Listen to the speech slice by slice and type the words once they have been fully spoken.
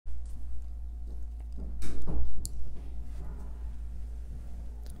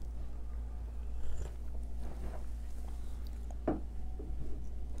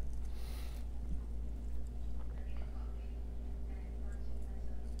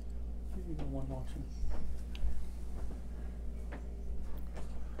Even one watching.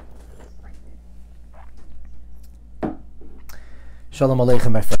 Shalom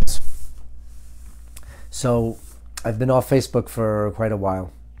Aleichem, my friends. So, I've been off Facebook for quite a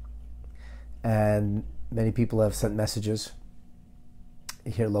while, and many people have sent messages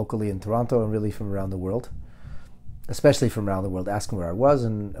here locally in Toronto and really from around the world, especially from around the world, asking where I was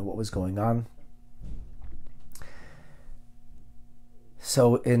and what was going on.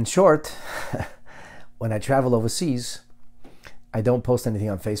 So, in short, when I travel overseas, I don't post anything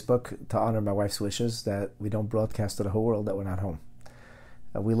on Facebook to honor my wife's wishes that we don't broadcast to the whole world that we're not home.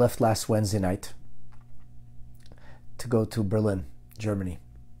 We left last Wednesday night to go to Berlin, Germany,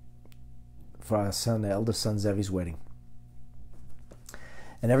 for our eldest son Zevi's wedding.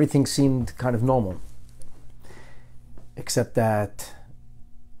 And everything seemed kind of normal, except that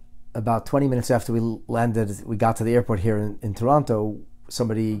about 20 minutes after we landed, we got to the airport here in Toronto,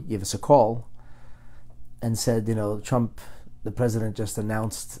 somebody gave us a call and said, Trump, the president, just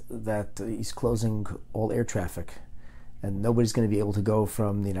announced that he's closing all air traffic and nobody's going to be able to go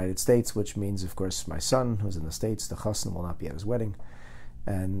from the United States, which means, of course, my son, who's in the States, the chassan, will not be at his wedding.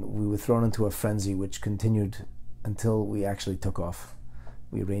 And we were thrown into a frenzy which continued until we actually took off.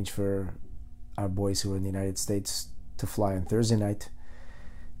 We arranged for our boys who were in the United States to fly on Thursday night.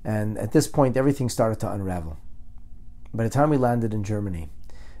 And at this point, everything started to unravel. By the time we landed in Germany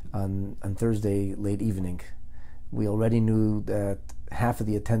on Thursday late evening, we already knew that half of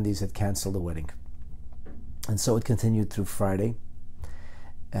the attendees had canceled the wedding. And so it continued through Friday.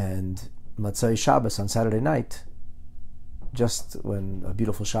 And Matzai Shabbos on Saturday night, just when a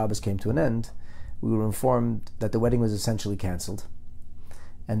beautiful Shabbos came to an end, we were informed that the wedding was essentially canceled.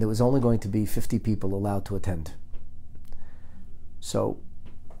 And there was only going to be 50 people allowed to attend. So,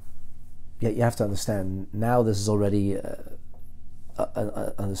 yeah, you have to understand, now this is already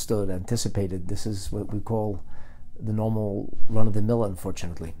understood, anticipated. This is what we call the normal run-of-the-mill,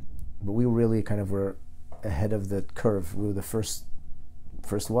 unfortunately. But we really kind of were ahead of the curve. We were the first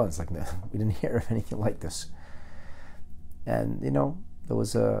ones. Like, we didn't hear of anything like this. And, there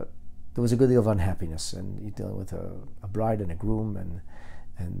was a good deal of unhappiness. And you're dealing with a bride and a groom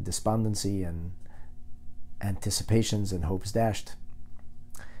and despondency and anticipations and hopes dashed.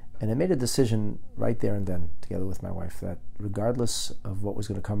 And I made a decision right there and then, together with my wife, that regardless of what was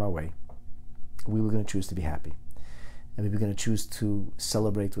going to come our way, we were going to choose to be happy. And we were going to choose to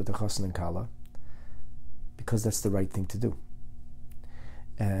celebrate with the chassan and kala, because that's the right thing to do.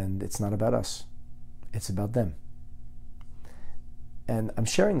 And it's not about us. It's about them. And I'm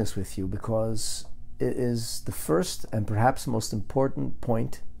sharing this with you because it is the first and perhaps most important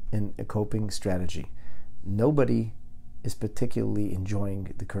point in a coping strategy. Nobody is particularly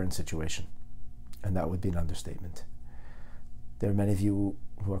enjoying the current situation. And that would be an understatement. There are many of you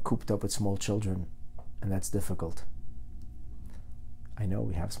who are cooped up with small children, and that's difficult. I know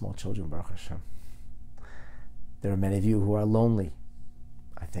we have small children, Baruch Hashem. There are many of you who are lonely.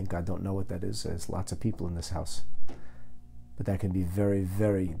 I think I don't know what that is. There's lots of people in this house. But that can be very,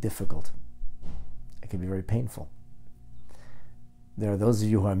 very difficult. It can be very painful. There are those of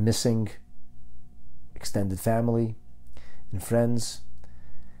you who are missing extended family and friends.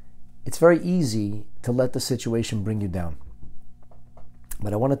 It's very easy to let the situation bring you down.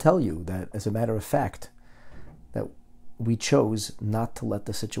 But I want to tell you that, as a matter of fact, that we chose not to let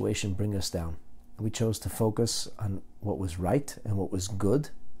the situation bring us down. We chose to focus on what was right and what was good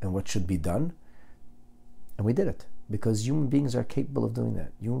and what should be done. And we did it because human beings are capable of doing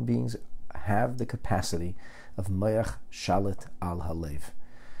that. Human beings have the capacity of mayach shalit al halev.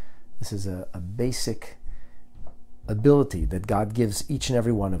 This is a basic ability that God gives each and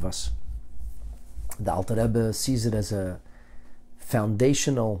every one of us. The Alter Rebbe sees it as a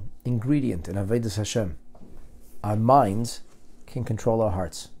foundational ingredient in Avodas Hashem. Our minds can control our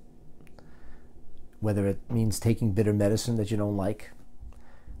hearts. Whether it means taking bitter medicine that you don't like,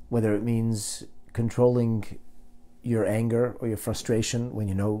 whether it means controlling your anger or your frustration when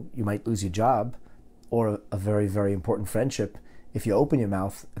you know you might lose your job, or a very, very important friendship. If you open your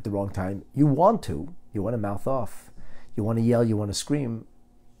mouth at the wrong time, you want to mouth off, you want to yell, you want to scream,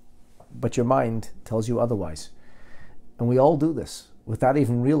 but your mind tells you otherwise. And we all do this without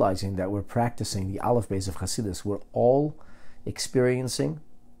even realizing that we're practicing the Aleph Beis of Chassidus. We're all experiencing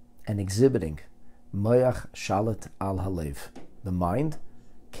and exhibiting Mayach Shalit al Halev. The mind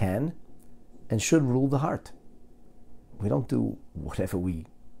can and should rule the heart. We don't do whatever we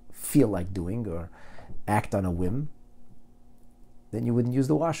feel like doing or act on a whim. Then you wouldn't use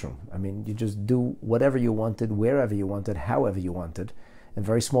the washroom. I mean, you just do whatever you wanted, wherever you wanted, however you wanted. And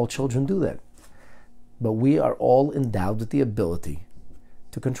very small children do that. But we are all endowed with the ability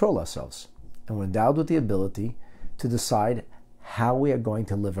to control ourselves. And we're endowed with the ability to decide how we are going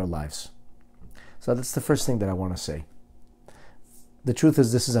to live our lives. So that's the first thing that I want to say. The truth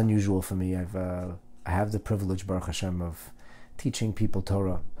is, this is unusual for me. I have the privilege, Baruch Hashem, of teaching people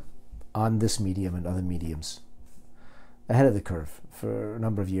Torah on this medium and other mediums, ahead of the curve for a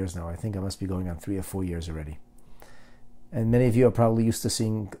number of years now. I think I must be going on 3 or 4 years already. And many of you are probably used to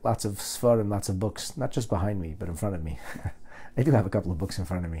seeing lots of svarim, lots of books, not just behind me, but in front of me. I do have a couple of books in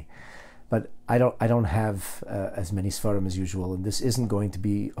front of me, but I don't have as many svarim as usual, and this isn't going to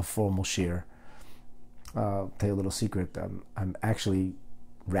be a formal shir. I'll tell you a little secret. I'm actually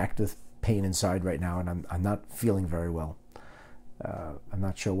racked with pain inside right now, and I'm not feeling very well. I'm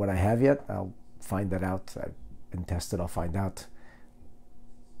not sure what I have yet. I'll find that out. I've been tested. I'll find out.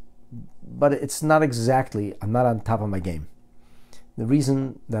 But it's not exactly, I'm not on top of my game. The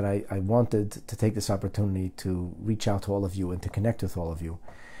reason that I wanted to take this opportunity to reach out to all of you and to connect with all of you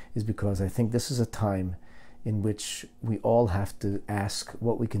is because I think this is a time in which we all have to ask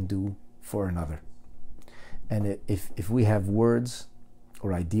what we can do for another. And if we have words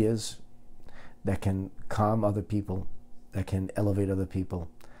or ideas that can calm other people, that can elevate other people,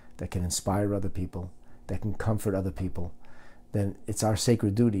 that can inspire other people, that can comfort other people, then it's our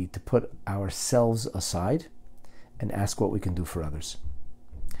sacred duty to put ourselves aside and ask what we can do for others.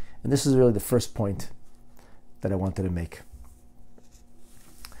 And this is really the first point that I wanted to make.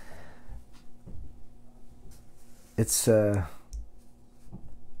 It's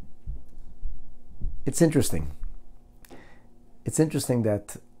interesting. It's interesting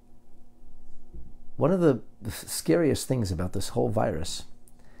that one of the scariest things about this whole virus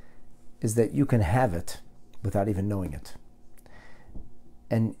is that you can have it without even knowing it.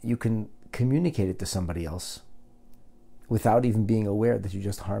 And you can communicate it to somebody else without even being aware that you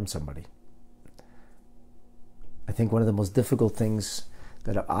just harmed somebody. I think one of the most difficult things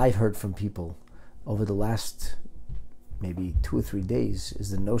that I've heard from people over the last maybe 2 or 3 days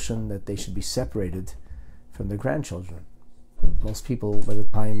is the notion that they should be separated from their grandchildren. Most people, by the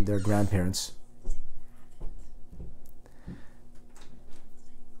time they're grandparents,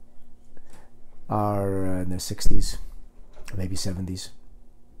 are in their 60s, maybe 70s.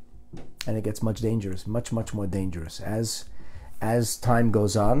 And it gets much dangerous, much more dangerous. As time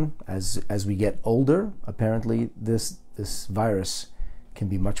goes on, as we get older, apparently this virus can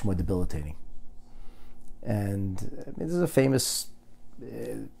be much more debilitating. And this is a famous,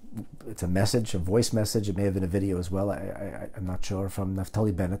 it's a message, a voice message. It may have been a video as well. I'm not sure, from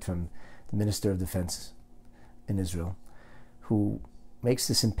Naftali Bennett, from the Minister of Defense in Israel, who makes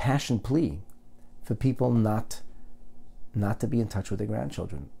this impassioned plea for people not to be in touch with their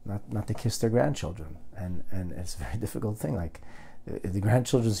grandchildren, not to kiss their grandchildren. And it's a very difficult thing. Like, the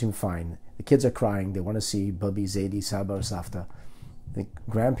grandchildren seem fine. The kids are crying. They want to see Bubby, Zaidi, Saba, or Safta. The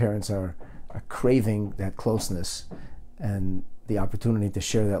grandparents are craving that closeness and the opportunity to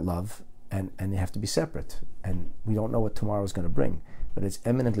share that love, and they have to be separate. And we don't know what tomorrow is going to bring, but it's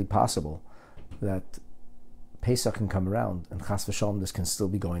eminently possible that Pesach can come around and Chas v'Shalom this can still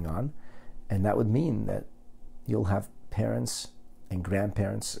be going on, and that would mean that you'll have parents and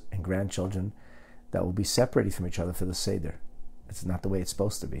grandparents and grandchildren that will be separated from each other for the Seder. It's not the way it's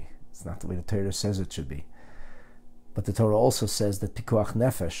supposed to be. It's not the way the Torah says it should be. But the Torah also says that pikuach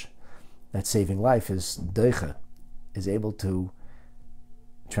nefesh, that saving life, is deicha, is able to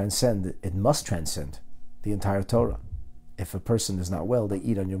transcend, it must transcend the entire Torah. If a person is not well, they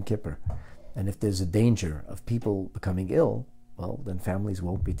eat on Yom Kippur. And if there's a danger of people becoming ill, well, then families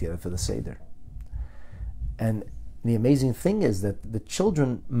won't be together for the Seder. And the amazing thing is that the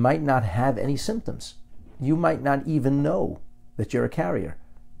children might not have any symptoms. You might not even know that you're a carrier,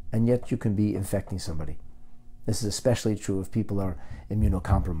 and yet you can be infecting somebody. This is especially true if people are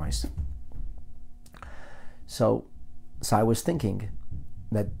immunocompromised. So I was thinking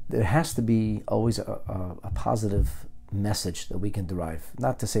that there has to be always a positive message that we can derive.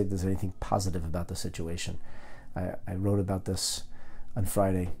 Not to say there's anything positive about the situation. I wrote about this on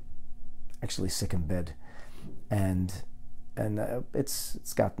Friday, actually sick in bed, and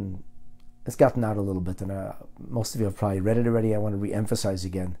it's gotten out a little bit, and most of you have probably read it already. I want to re-emphasize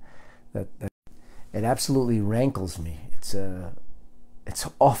again that it absolutely rankles me. It's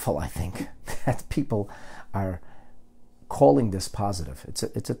awful, I think, that people are calling this positive.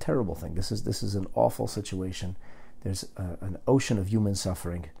 It's a terrible thing. This is an awful situation. There's an ocean of human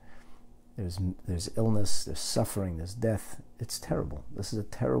suffering. There's illness, there's suffering, there's death. It's terrible. This is a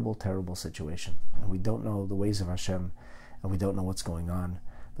terrible, terrible situation. And we don't know the ways of Hashem, and we don't know what's going on.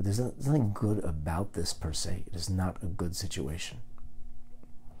 But there's nothing good about this per se. It is not a good situation.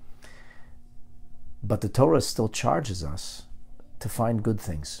 But the Torah still charges us to find good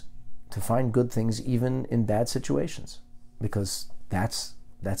things, even in bad situations, because that's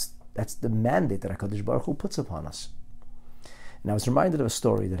the mandate that HaKadosh Baruch Hu puts upon us. And I was reminded of a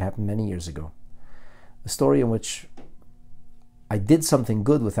story that happened many years ago, a story in which I did something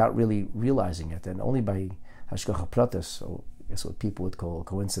good without really realizing it, and only by hashgacha pratis, so I guess what people would call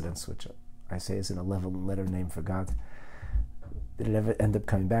coincidence, which I say is an 11-letter name for God, did it ever end up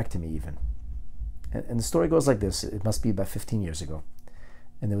coming back to me even. And the story goes like this. It must be about 15 years ago.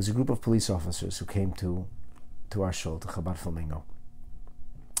 And there was a group of police officers who came to our shul, to Chabad Flamingo.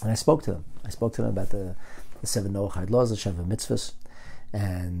 And I spoke to them. I spoke to them about the 7 Noachide laws, the Sheva mitzvahs,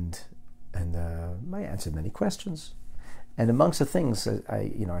 and I answered many questions. And amongst the things,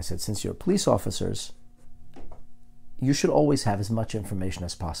 I said, since you're police officers, you should always have as much information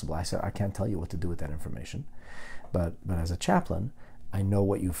as possible. I said, I can't tell you what to do with that information, but as a chaplain, I know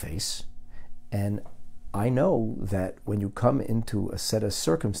what you face, and I know that when you come into a set of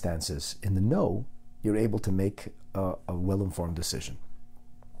circumstances in the know, you're able to make a well-informed decision.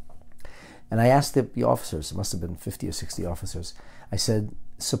 And I asked the officers, it must have been 50 or 60 officers, I said,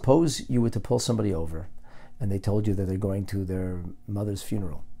 suppose you were to pull somebody over and they told you that they're going to their mother's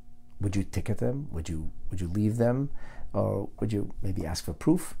funeral. Would you ticket them? Would you leave them? Or would you maybe ask for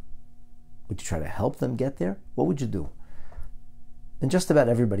proof? Would you try to help them get there? What would you do? And just about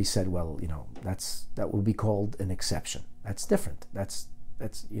everybody said, well, that will be called an exception. That's different. That's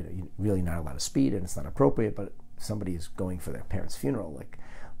you're really not allowed to speed, and it's not appropriate, but if somebody is going for their parents' funeral, like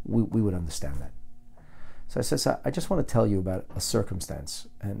we would understand that. So I said, I just want to tell you about a circumstance,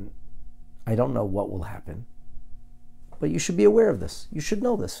 and I don't know what will happen, but you should be aware of this. You should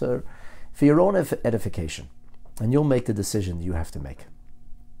know this for your own edification, and you'll make the decision you have to make.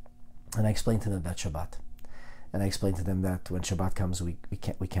 And I explained to them about Shabbat. And I explained to them that when Shabbat comes, we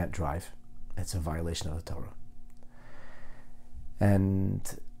can't drive. It's a violation of the Torah.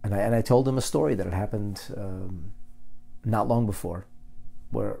 And I told them a story that had happened not long before,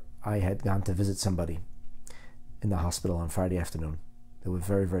 where I had gone to visit somebody in the hospital on Friday afternoon. They were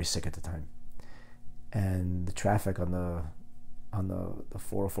very, very sick at the time, and the traffic on the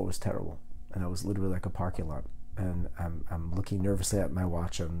 404 was terrible, and it was literally like a parking lot. And I'm looking nervously at my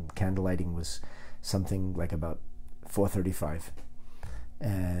watch, and candle lighting was something like about 4:35,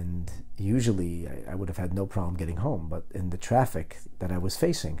 and usually I would have had no problem getting home, but in the traffic that I was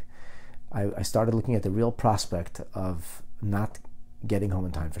facing, I started looking at the real prospect of not getting home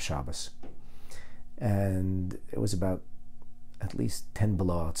in time for Shabbos. And it was about at least 10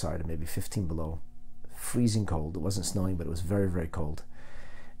 below outside, or maybe 15 below, freezing cold. It wasn't snowing, but it was very, very cold.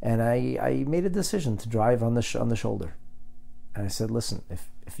 And I made a decision to drive on the shoulder. And I said, listen,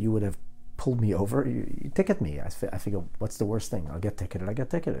 if you would have pulled me over, you ticket me. I figure, what's the worst thing? I'll get ticketed. I get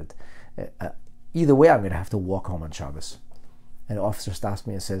ticketed. Either way, I'm going to have to walk home on Shabbos. And the officer stops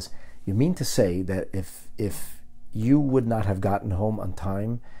me and says, you mean to say that if you would not have gotten home on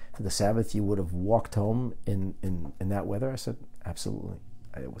time for the Sabbath, you would have walked home in that weather? I said, absolutely.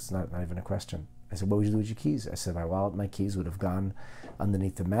 It was not even a question. I said, what would you do with your keys? I said, my wallet, my keys would have gone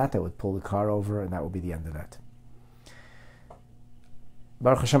underneath the mat. I would pull the car over, and that would be the end of that.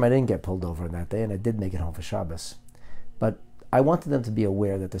 Baruch Hashem, I didn't get pulled over on that day, and I did make it home for Shabbos. But I wanted them to be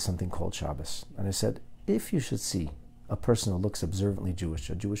aware that there's something called Shabbos. And I said, if you should see a person who looks observantly Jewish,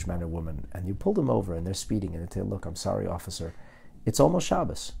 a Jewish man or woman, and you pull them over and they're speeding, and they say, look, I'm sorry, officer, it's almost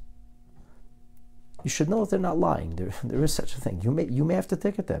Shabbos. You should know if they're not lying. There is such a thing. You may have to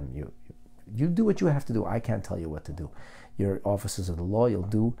ticket them. You do what you have to do. I can't tell you what to do. You're officers of the law. You'll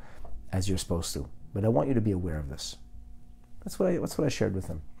do as you're supposed to. But I want you to be aware of this. That's what I shared with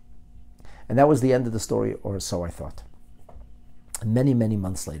them. And that was the end of the story, or so I thought. Many, many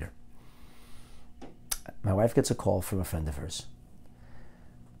months later, my wife gets a call from a friend of hers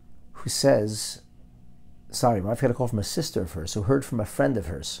who says, my wife got a call from a sister of hers who heard from a friend of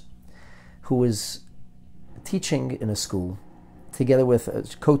hers who was teaching in a school together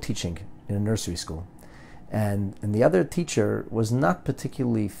with co-teaching in a nursery school. And the other teacher was not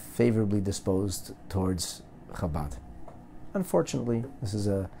particularly favorably disposed towards Chabad. Unfortunately, this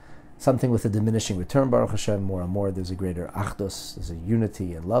is something with a diminishing return, Baruch Hashem. More and more there's a greater achdus, there's a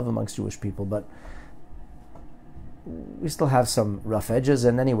unity and love amongst Jewish people, but we still have some rough edges.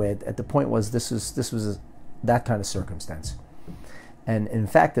 And anyway, at the point was this was that kind of circumstance. And in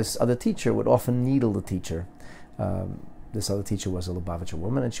fact, this other teacher would often needle the teacher. This other teacher was a Lubavitcher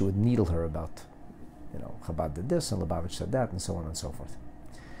woman, and she would needle her about, Chabad did this, and Lubavitch said that, and so on and so forth.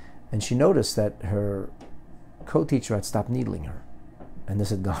 And she noticed that her co-teacher had stopped needling her. And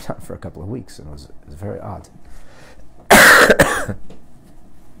this had gone on for a couple of weeks, and it was very odd.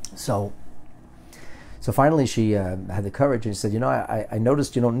 So So finally she had the courage and she said, I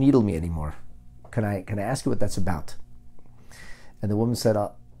noticed you don't needle me anymore. Can I ask you what that's about? And the woman said,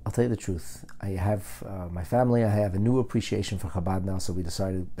 I'll tell you the truth. I have my family. I have a new appreciation for Chabad now, so we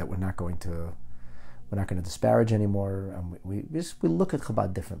decided that we're not going to disparage anymore, and we look at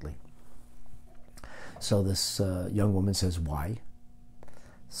Chabad differently. So this young woman says, why?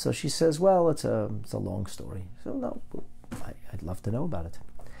 So she says, well, it's a long story. So no, I'd love to know about it.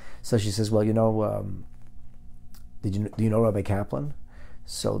 So she says, well, do you know Rabbi Kaplan?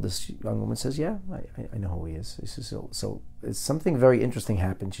 So this young woman says, yeah, I know who he is. She says, so it's something very interesting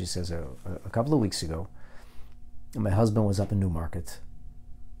happened, she says, a couple of weeks ago. And my husband was up in Newmarket.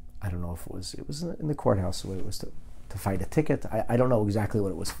 I don't know if it was in the courthouse, where it was to fight a ticket. I don't know exactly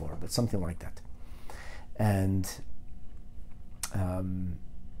what it was for, but something like that. And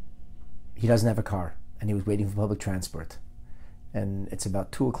he doesn't have a car, and he was waiting for public transport. And it's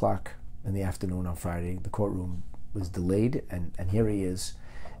about 2:00 in the afternoon on Friday. The courtroom was delayed, and here he is,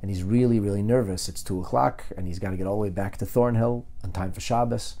 and he's really, really nervous. It's 2:00, and he's got to get all the way back to Thornhill in time for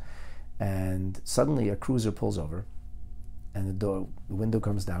Shabbos. And suddenly a cruiser pulls over, and the window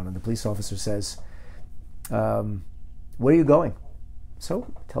comes down, and the police officer says, where are you going? So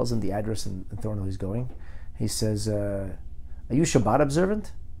he tells him the address in Thornhill he's going. He says, are you Shabbat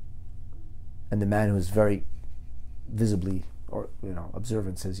observant? And the man, who is very visibly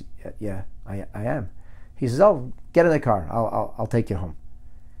observant, says, yeah, I am. He says, oh, get in the car. I'll take you home.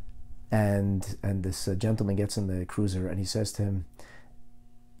 And this gentleman gets in the cruiser, and he says to him,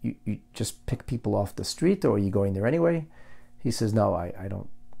 you just pick people off the street, or are you going there anyway? He says, no, I don't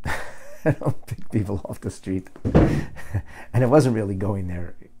I don't pick people off the street. And it wasn't really going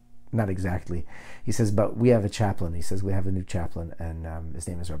there, not exactly. He says, but we have a chaplain. He says, we have a new chaplain, and his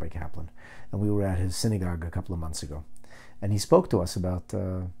name is Rabbi Kaplan. And we were at his synagogue a couple of months ago. And he spoke to us about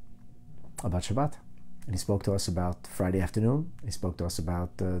Shabbat. And he spoke to us about Friday afternoon. He spoke to us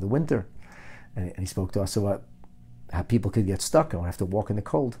about the winter. And he spoke to us about how people could get stuck and have to walk in the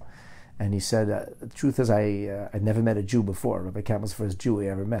cold. And he said, the truth is, I'd never met a Jew before. Rabbi Kaplan was the first Jew I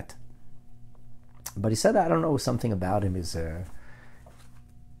ever met. But he said, I don't know, something about him is...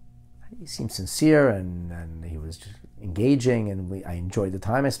 he seemed sincere, and he was engaging, and I enjoyed the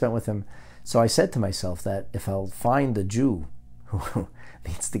time I spent with him. So I said to myself that if I'll find a Jew who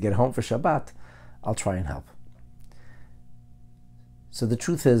needs to get home for Shabbat, I'll try and help. So the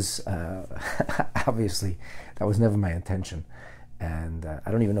truth is, obviously, that was never my intention. And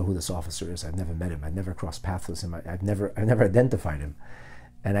I don't even know who this officer is. I've never met him. I've never crossed paths with him. I've never identified him.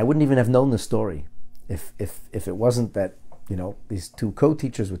 And I wouldn't even have known the story if it wasn't that, these two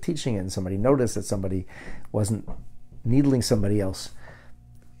co-teachers were teaching it, and somebody noticed that somebody wasn't needling somebody else.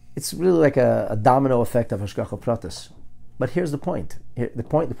 It's really like a domino effect of Hashgacha Pratis. But here's the point. The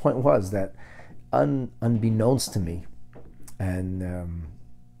point was that unbeknownst to me, and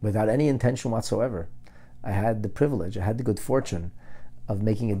without any intention whatsoever, I had the privilege, I had the good fortune of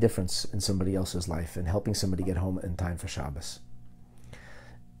making a difference in somebody else's life and helping somebody get home in time for Shabbos.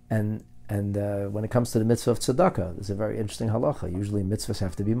 And when it comes to the mitzvah of tzedakah, there's a very interesting halacha. Usually mitzvahs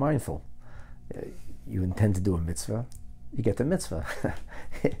have to be mindful. You intend to do a mitzvah, you get the mitzvah.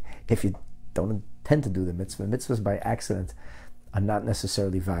 If you don't intend to do the mitzvah, mitzvahs by accident are not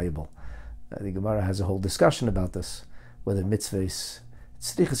necessarily valuable. The Gemara has a whole discussion about this, whether mitzvah is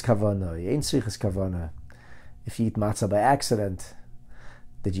tzrichas kavana, ain't tzrichas kavana. If you eat matzah by accident,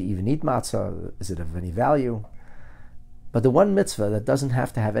 did you even eat matzah? Is it of any value? But the one mitzvah that doesn't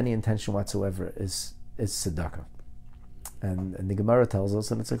have to have any intention whatsoever is tzedakah. And the Gemara tells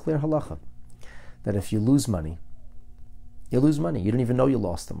us, and it's a clear halacha, that if you lose money, you lose money. You don't even know you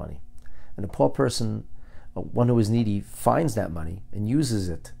lost the money. And a poor person, one who is needy, finds that money and uses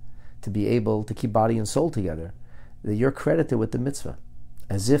it to be able to keep body and soul together, that you're credited with the mitzvah,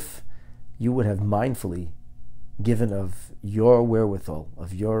 as if you would have mindfully given of your wherewithal,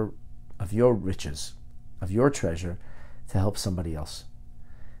 of your riches, of your treasure, to help somebody else.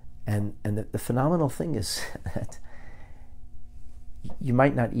 And the phenomenal thing is that you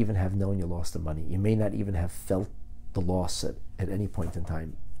might not even have known you lost the money. You may not even have felt the loss at any point in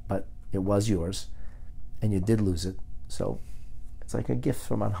time, but it was yours, and you did lose it. So it's like a gift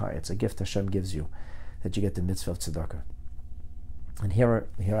from on high. It's a gift Hashem gives you, that you get the mitzvah of tzedakah. And here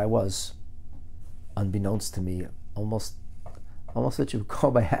I was, unbeknownst to me, almost what you would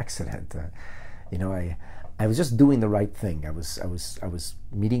call by accident. I was just doing the right thing. I was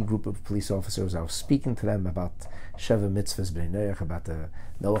meeting a group of police officers. I was speaking to them about Sheva Mitzvahs B'nai Noach, about the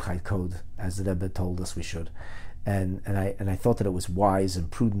Noachite code, as the Rebbe told us we should. And I thought that it was wise and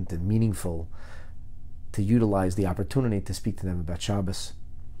prudent and meaningful to utilize the opportunity to speak to them about Shabbos.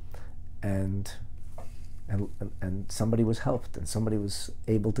 And and somebody was helped, and somebody was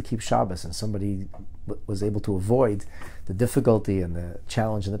able to keep Shabbos, and somebody was able to avoid the difficulty and the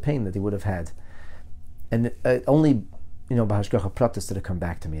challenge and the pain that they would have had. And only, B'hashgacha Pratis did it come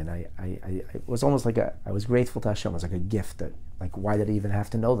back to me, and I it was almost like I was grateful to Hashem. It was like a gift that, like, why did I even have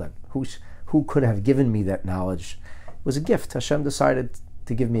to know that? Who could have given me that knowledge? It was a gift. Hashem decided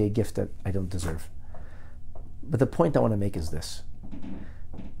to give me a gift that I don't deserve. But the point I want to make is this: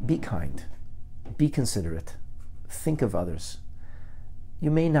 be kind, be considerate, think of others.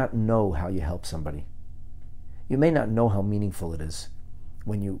 You may not know how you help somebody. You may not know how meaningful it is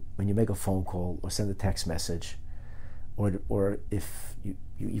when you make a phone call or send a text message, or if you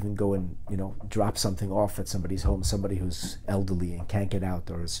even go and drop something off at somebody's home, somebody who's elderly and can't get out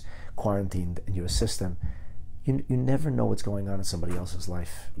or is quarantined, and you assist them. You never know what's going on in somebody else's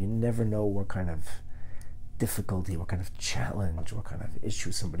life. You never know what kind of difficulty, what kind of challenge, what kind of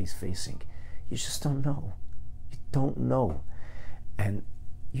issue somebody's facing. You just don't know. You don't know. And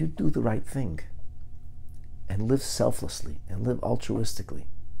you do the right thing and live selflessly and live altruistically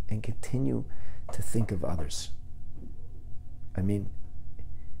and continue to think of others. I mean,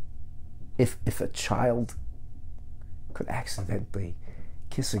 if a child could accidentally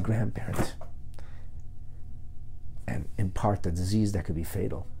kiss a grandparent and impart a disease that could be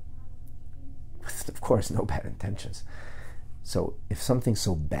fatal, with, of course, no bad intentions. So if something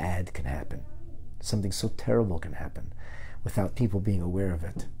so bad can happen, something so terrible can happen without people being aware of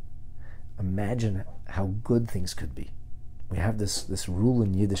it, imagine how good things could be. We have this rule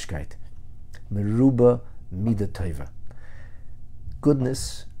in Yiddishkeit, meruba mida tova.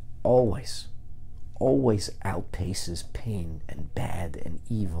 Goodness always outpaces pain and bad and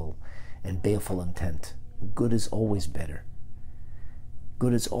evil and baleful intent. Good is always better.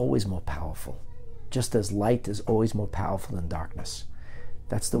 Good is always more powerful, just as light is always more powerful than darkness.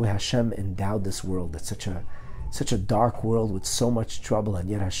 That's the way Hashem endowed this world. It's such a dark world with so much trouble, and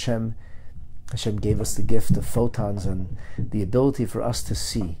yet Hashem gave us the gift of photons and the ability for us to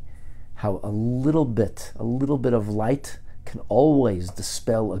see how a little bit of light can always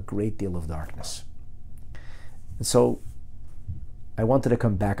dispel a great deal of darkness. And so I wanted to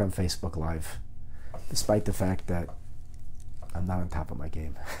come back on Facebook Live, despite the fact that I'm not on top of my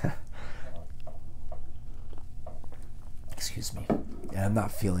game. Excuse me. And I'm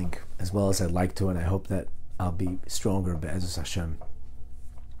not feeling as well as I'd like to, and I hope that I'll be stronger, Be'ezus Hashem,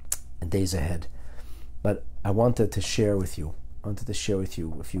 in days ahead. But I wanted to share with you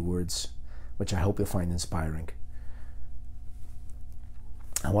a few words, which I hope you'll find inspiring.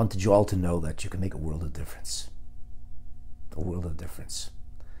 I wanted you all to know that you can make a world of difference. A world of difference.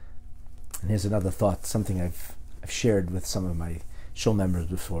 And here's another thought, something I've shared with some of my show members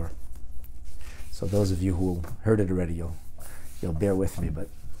before. So those of you who heard it already, you'll bear with me. But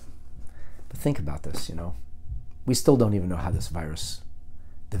think about this, We still don't even know how this virus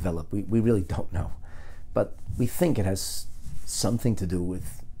developed. We really don't know. But we think it has something to do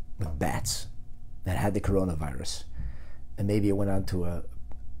with bats that had the coronavirus. And maybe it went on to a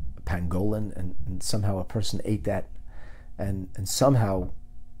pangolin, and somehow a person ate that, and somehow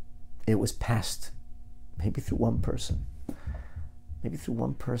it was passed maybe through one person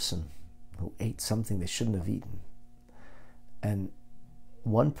who ate something they shouldn't have eaten. And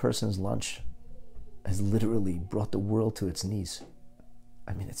one person's lunch has literally brought the world to its knees.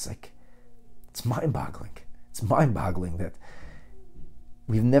 I mean, it's mind-boggling. It's mind-boggling that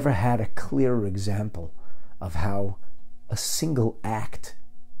we've never had a clearer example of how a single act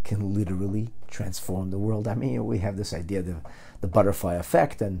can literally transform the world. I mean, we have this idea, the butterfly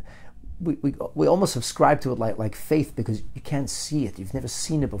effect, and we almost subscribe to it like faith, because you can't see it. You've never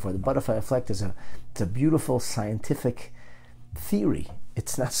seen it before. The butterfly effect is a beautiful scientific theory.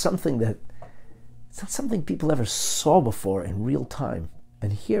 It's not something people ever saw before in real time.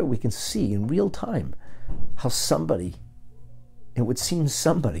 And here we can see in real time how it would seem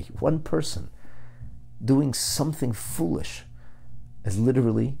one person doing something foolish has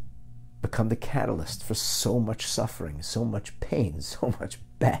literally become the catalyst for so much suffering, so much pain, so much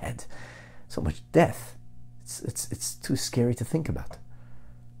bad, so much death. It's too scary to think about.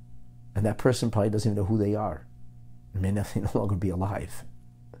 And that person probably doesn't even know who they are. It may no longer be alive.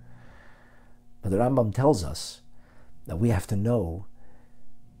 But the Rambam tells us that we have to know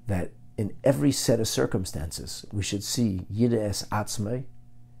that in every set of circumstances, we should see Yide'es Atzmei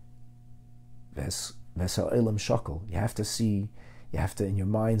Ves Ha'olam Shokol. You have to, in your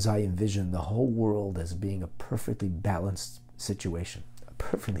mind's eye, envision the whole world as being a perfectly balanced situation. A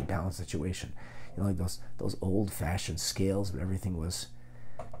perfectly balanced situation. Like those old-fashioned scales where everything was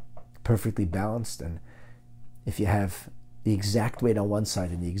perfectly balanced. And if you have the exact weight on one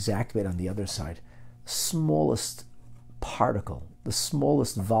side and the exact weight on the other side, smallest particle, the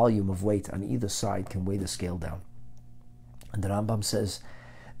smallest volume of weight on either side can weigh the scale down. And the Rambam says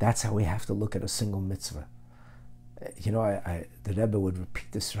that's how we have to look at a single mitzvah. You know, the Rebbe would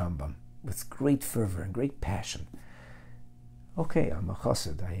repeat this Rambam with great fervor and great passion. Okay, I'm a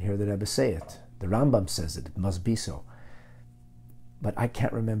chassid. I hear the Rebbe say it. The Rambam says it. It must be so. But I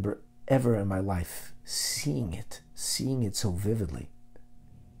can't remember ever in my life seeing it so vividly.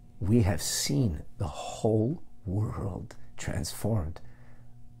 We have seen the whole world transformed,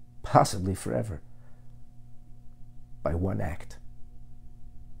 possibly forever, by one act,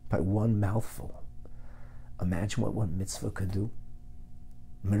 by one mouthful. Imagine what one mitzvah could do.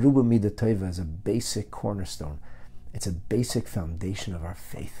 Meruba Midah Tova is a basic cornerstone. It's a basic foundation of our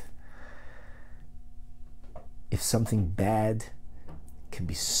faith. If something bad can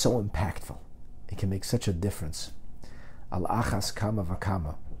be so impactful, it can make such a difference. Al achas kama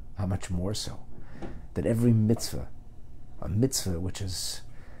v'kama, how much more so, that every mitzvah, a mitzvah which is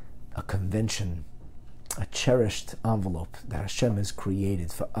a convention, a cherished envelope that Hashem has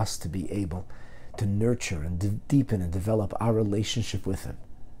created for us to be able to nurture and deepen and develop our relationship with Him,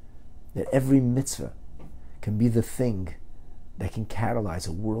 that every mitzvah can be the thing that can catalyze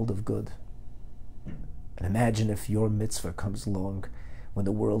a world of good. And imagine if your mitzvah comes along when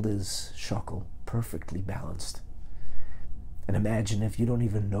the world is shakel, perfectly balanced. And imagine if you don't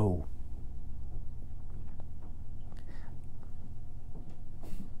even know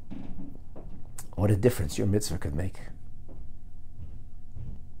what a difference your mitzvah could make.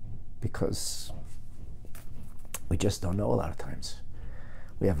 Because we just don't know a lot of times.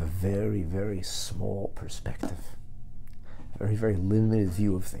 We have a very, very small perspective, very, very limited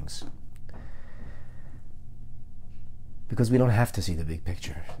view of things. Because we don't have to see the big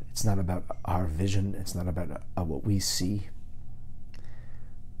picture. It's not about our vision. It's not about what we see.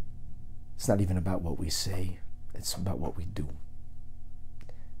 It's not even about what we say. It's about what we do.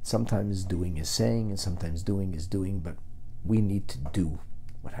 Sometimes doing is saying, and sometimes doing is doing, but we need to do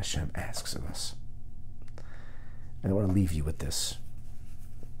what Hashem asks of us. And I want to leave you with this.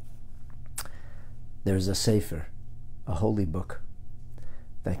 There's a sefer, a holy book,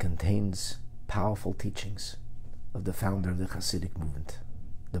 that contains powerful teachings of the founder of the Hasidic movement,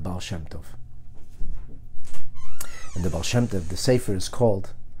 the Baal Shem Tov. And the Baal Shem Tov, the sefer is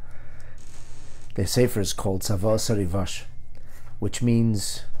called Tzava Sarivash, which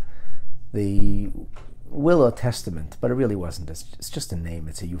means the will or testament, but it really wasn't. It's just a name.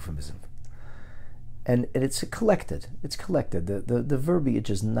 It's a euphemism. And it's collected. The verbiage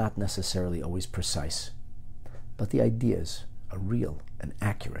is not necessarily always precise, but the ideas are real and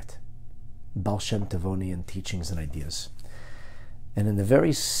accurate. Baal Shem Tovonian teachings and ideas. And in the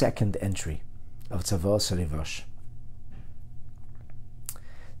very second entry of Tzava Sarivash,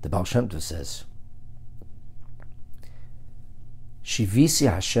 the Baal Shem Tov says, Shivisi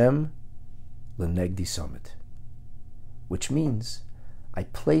Hashem Lenegdi Summit, which means I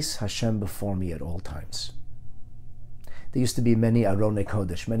place Hashem before me at all times. There used to be many Aronei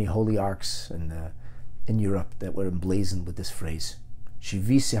Kodesh, many holy arks in Europe that were emblazoned with this phrase,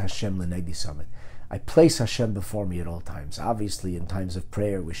 Shivisi Hashem Lenegdi Summit. I place Hashem before me at all times. Obviously, in times of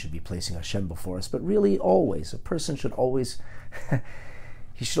prayer, we should be placing Hashem before us, but really always. A person should always,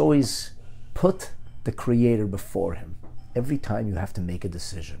 he should always put the Creator before him. Every time you have to make a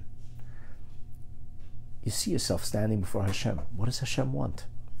decision, you see yourself standing before Hashem. What does Hashem want?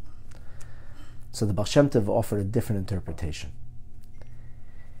 So the Baal Shem Tov offered a different interpretation.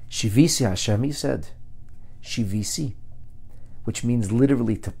 Shivisi Hashem, he said, Shivisi, which means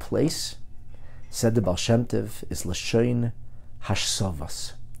literally to place, said the Baal Shem Tov, is Lashon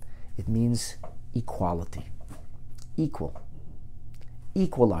Hashsavas. It means equality, equal,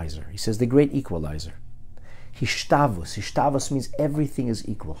 equalizer. He says the great equalizer. Hishtavus means everything is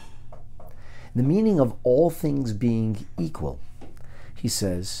equal. The meaning of all things being equal, he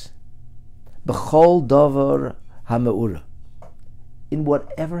says, B'chol davar ha'me'ura, in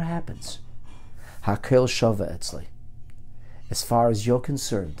whatever happens, hakel shava etzli. As far as you're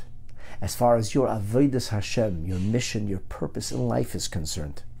concerned, as far as your avodas Hashem, your mission, your purpose in life is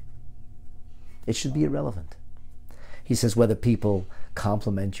concerned, it should be irrelevant. He says whether people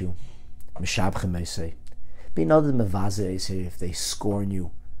compliment you, mishabchem eisei, be'inadad mevaze eisei, if they scorn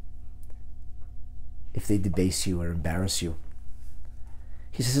you, if they debase you or embarrass you.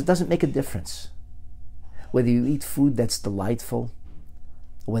 He says it doesn't make a difference whether you eat food that's delightful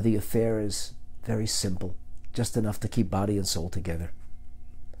or whether your fare is very simple, just enough to keep body and soul together.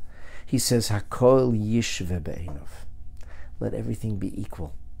 He says, Hakol yishve be'einov. Let everything be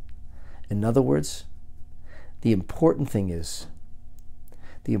equal. In other words, the important thing is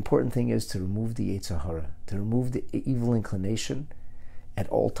The important thing is to remove the Yetzer Hara, to remove the evil inclination at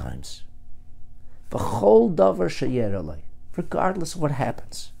all times. V'chol davar sheyer alai, regardless of what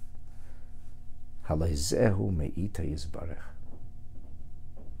happens. Halai zehu me'ita yizbarech.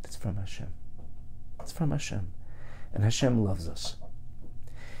 It's from Hashem. It's from Hashem. And Hashem loves us.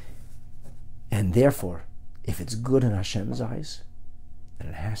 And therefore, if it's good in Hashem's eyes, then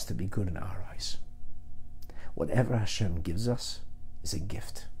it has to be good in our eyes. Whatever Hashem gives us is a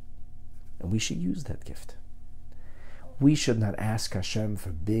gift. And we should use that gift. We should not ask Hashem for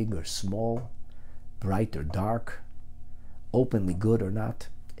big or small, bright or dark, openly good or not.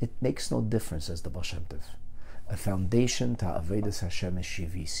 It makes no difference, as the Baal Shem Tov. A foundation to Avodas Hashem is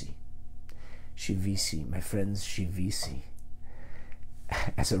Shivisi. Shivisi, my friends, Shivisi.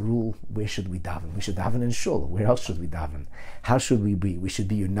 As a rule, where should we daven? We should daven in shul. Where else should we daven? How should we be? We should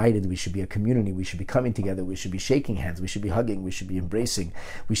be united. We should be a community. We should be coming together. We should be shaking hands. We should be hugging. We should be embracing.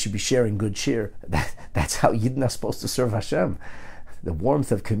 We should be sharing good cheer. That's how Yidden are supposed to serve Hashem. The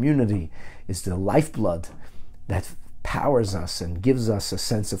warmth of community is the lifeblood that powers us and gives us a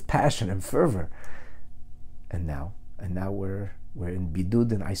sense of passion and fervor. And now we're in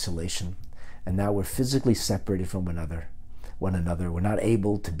bidud and isolation, and now we're physically separated from one another. We're not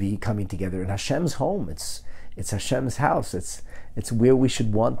able to be coming together in Hashem's home. It's Hashem's house. It's where we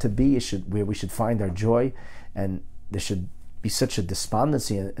should want to be. Where we should find our joy, and there should be such a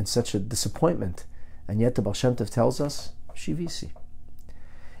despondency and such a disappointment. And yet the Baal Shem Tov tells us, Shivisi.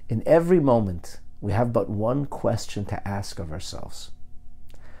 In every moment, we have but one question to ask of ourselves.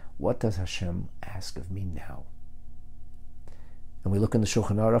 What does Hashem ask of me now? And we look in the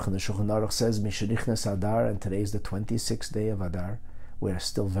Shulchan Aruch, and the Shulchan Aruch says, Mishenichnas Adar, and today is the 26th day of Adar. We are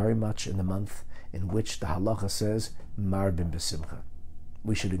still very much in the month in which the halacha says, Marbim b'simcha.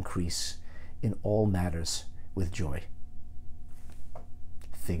 We should increase in all matters with joy.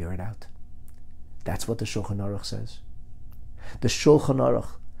 Figure it out. That's what the Shulchan Aruch says. The Shulchan Aruch,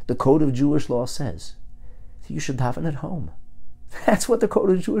 the Code of Jewish Law, says you should daven at home. That's what the Code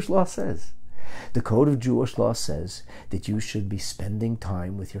of Jewish Law says. The Code of Jewish Law says that you should be spending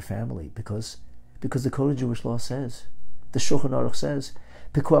time with your family because the Code of Jewish Law says, the Shulchan Aruch says,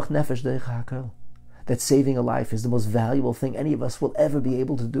 Pikuach nefesh deich hakel, that saving a life is the most valuable thing any of us will ever be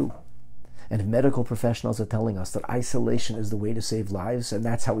able to do. And if medical professionals are telling us that isolation is the way to save lives and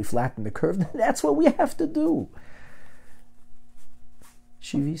that's how we flatten the curve, then that's what we have to do.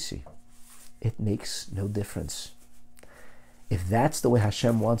 Shivisi. It makes no difference. If that's the way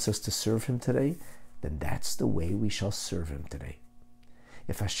Hashem wants us to serve Him today, then that's the way we shall serve Him today.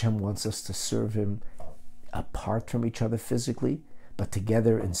 If Hashem wants us to serve Him apart from each other physically, but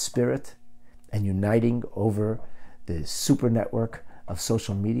together in spirit and uniting over the super network of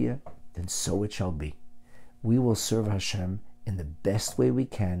social media, then so it shall be. We will serve Hashem in the best way we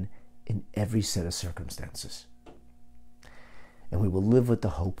can in every set of circumstances. And we will live with the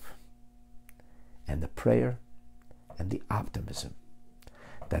hope and the prayer and the optimism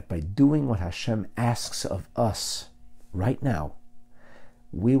that by doing what Hashem asks of us right now,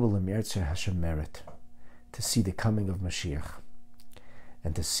 we will emerge Hashem merit to see the coming of Mashiach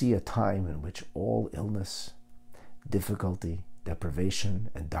and to see a time in which all illness, difficulty, deprivation,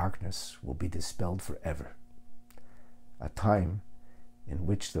 and darkness will be dispelled forever. A time in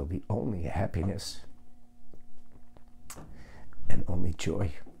which there will be only happiness and only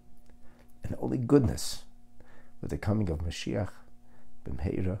joy and only goodness with the coming of Mashiach.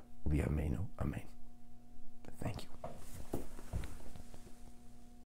 B'mheira u'biyameinu. Amen. Thank you.